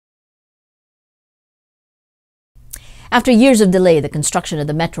After years of delay, the construction of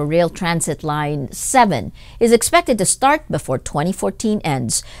the Metro Rail Transit Line 7 is expected to start before 2014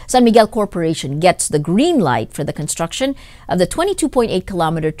 ends. San Miguel Corporation gets the green light for the construction of the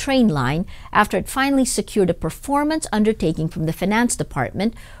 22.8-kilometer train line after it finally secured a performance undertaking from the Finance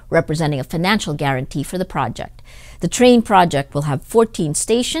Department, representing a financial guarantee for the project. The train project will have 14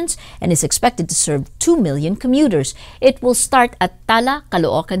 stations and is expected to serve 2 million commuters. It will start at Tala,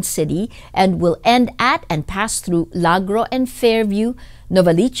 Caloocan City and will end at and pass through Lagro and Fairview,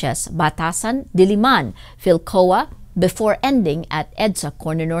 Novaliches, Batasan, Diliman, Philcoa, before ending at EDSA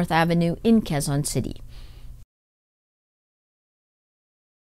Corner North Avenue in Quezon City.